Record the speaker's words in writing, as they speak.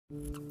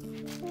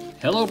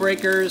Hello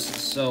breakers,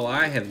 so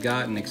I have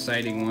got an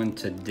exciting one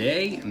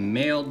today,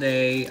 mail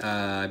day.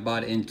 I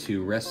bought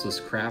into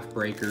RestlessCraft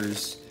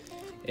breakers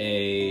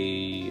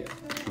a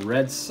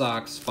Red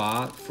Sox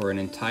spot for an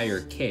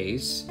entire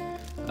case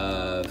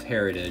of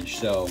Heritage.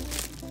 So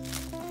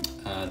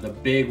the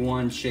big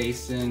one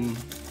chasing,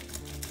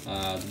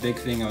 the big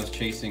thing I was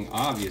chasing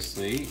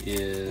obviously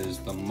is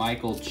the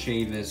Michael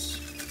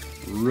Chavis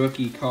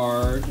rookie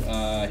card,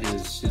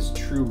 his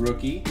true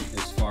rookie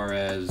as far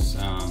as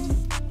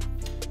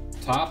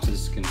Topps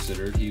is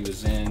considered. He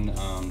was in,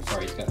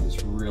 sorry, he's got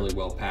this really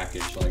well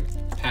packaged, like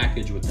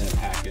package within a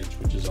package,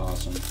 which is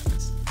awesome.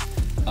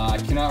 I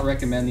cannot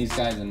recommend these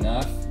guys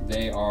enough.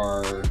 They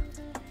are,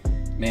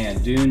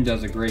 man, Dune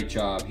does a great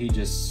job. He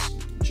just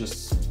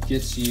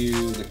gets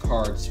you the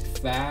cards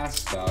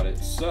fast about it.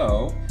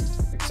 So,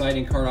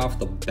 exciting card off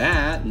the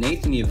bat,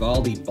 Nathan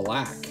Eovaldi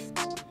Black.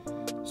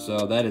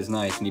 So that is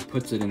nice, and he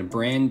puts it in a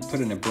brand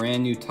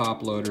new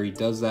top loader. He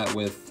does that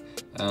with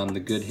the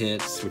good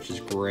hits, which is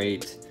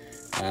great.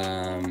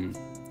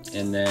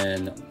 And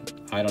then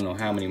I don't know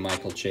how many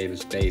Michael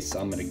Chavis base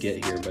I'm gonna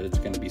get here, but it's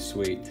gonna be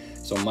sweet.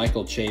 So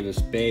Michael Chavis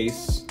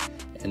base,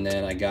 and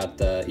then I got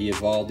the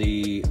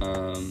Eovaldi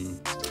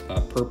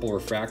purple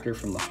refractor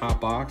from the hot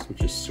box,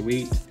 which is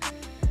sweet.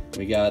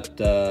 We got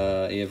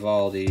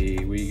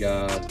Eovaldi, we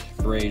got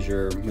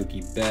Brazier,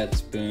 Mookie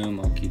Betts,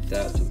 boom, I'll keep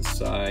that to the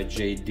side.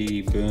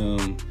 JD,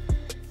 boom,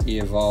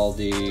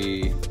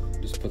 Eovaldi,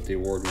 just put the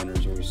award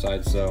winners over the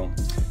side. So,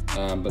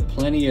 but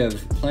plenty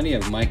of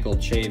Michael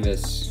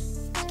Chavis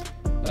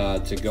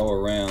to go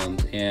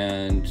around,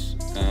 and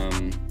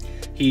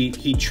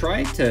he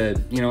tried to,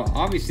 you know,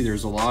 obviously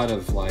there's a lot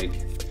of like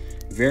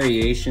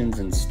variations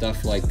and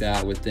stuff like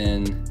that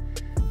within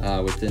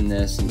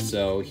this, and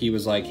so he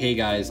was like, hey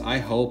guys, I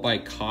hope I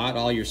caught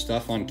all your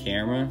stuff on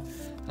camera,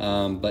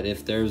 but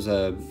if there's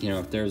a, you know,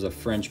 if there's a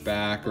French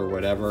back or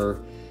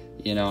whatever,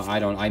 you know,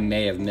 I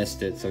may have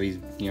missed it. So he's,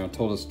 you know,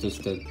 told us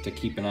just to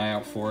keep an eye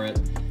out for it.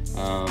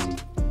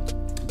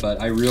 But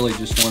I really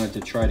just wanted to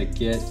try to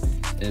get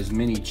as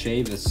many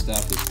Chavis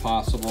stuff as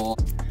possible.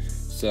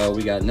 So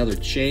we got another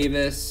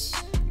Chavis,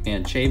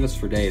 and Chavis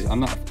for days. I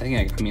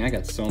mean, I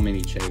got so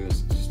many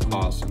Chavis, it's just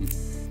awesome.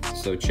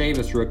 So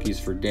Chavis rookies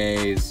for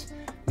days,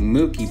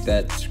 Mookie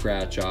Betts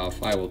scratch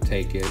off, I will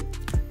take it.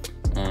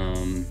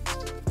 Some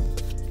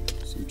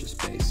just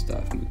base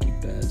stuff,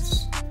 Mookie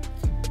Betts.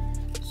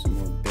 Some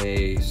more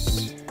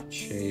base,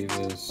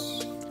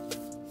 Chavis,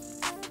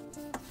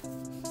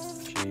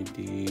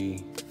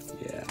 JD,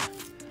 yeah,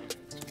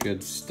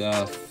 good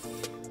stuff.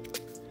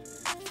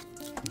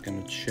 I'm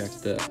gonna check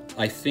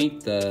I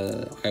think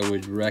I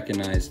would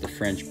recognize the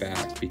French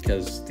back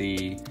because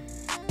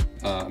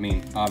I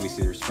mean,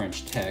 obviously there's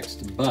French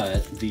text,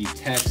 but the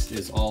text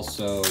is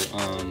also,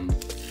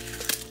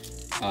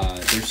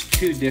 there's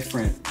two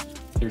different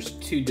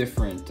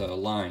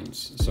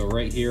lines. So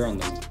right here on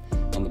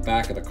the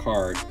back of the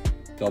card,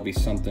 there'll be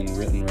something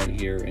written right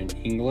here in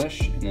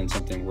English, and then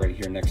something right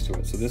here next to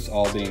it. So this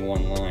all being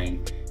one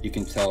line, you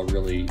can tell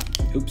really,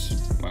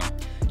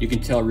 you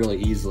can tell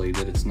really easily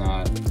that it's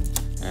not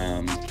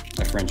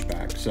a French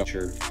back. So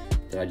sure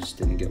that I just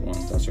didn't get one,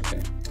 that's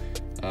okay.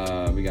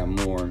 We got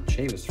more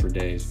Chavis for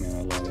days, man,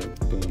 I love it.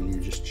 Boom, let me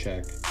just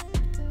check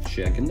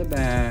in the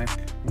back,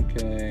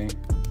 okay.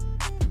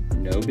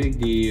 No big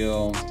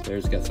deal. So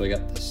we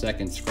got the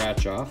second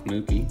scratch off,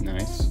 Mookie,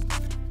 nice.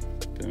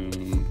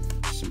 Boom,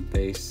 some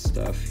base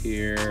stuff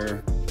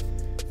here.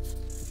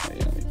 Oh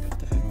yeah, let me put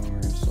that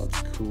over, so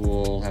that's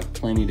cool. Have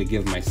plenty to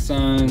give my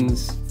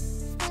sons,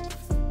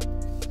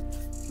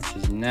 which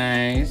is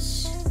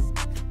nice.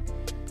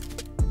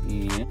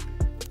 Yeah,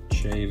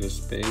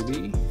 Chavis,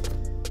 baby.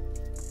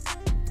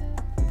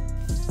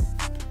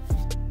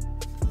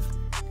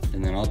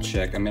 And then I'll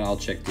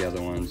check the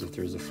other ones if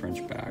there's a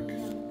French back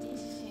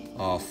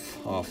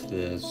off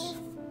this.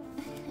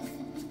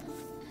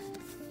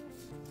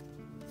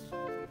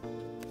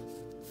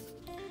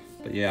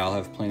 But yeah, I'll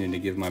have plenty to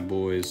give my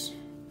boys.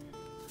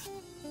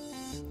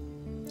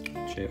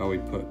 Oh, we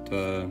put,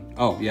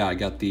 oh yeah, I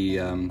got the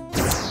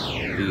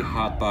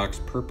hot box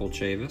purple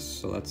Chavis,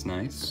 so that's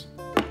nice.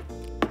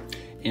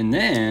 And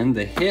then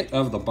the hit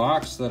of the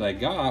box that I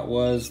got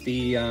was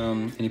the,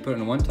 and he put it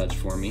in one touch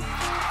for me,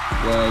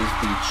 was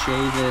the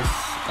Chavis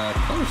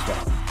color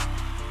swap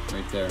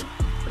right there,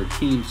 or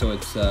team. So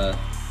it's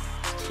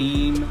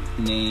team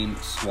name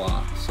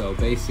swap. So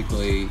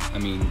basically, I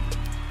mean,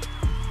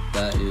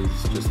 that is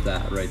just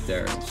that right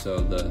there. So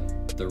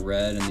the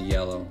red and the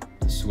yellow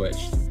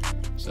switched.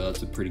 So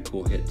that's a pretty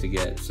cool hit to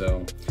get.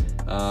 So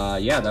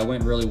yeah, that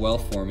went really well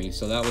for me.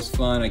 So that was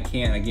fun. I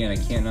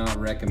cannot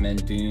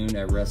recommend Dune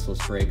at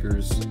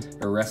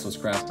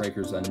RestlessCraft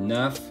Breakers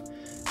enough.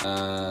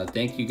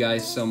 Thank you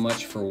guys so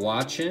much for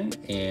watching,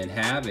 and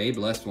have a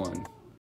blessed one.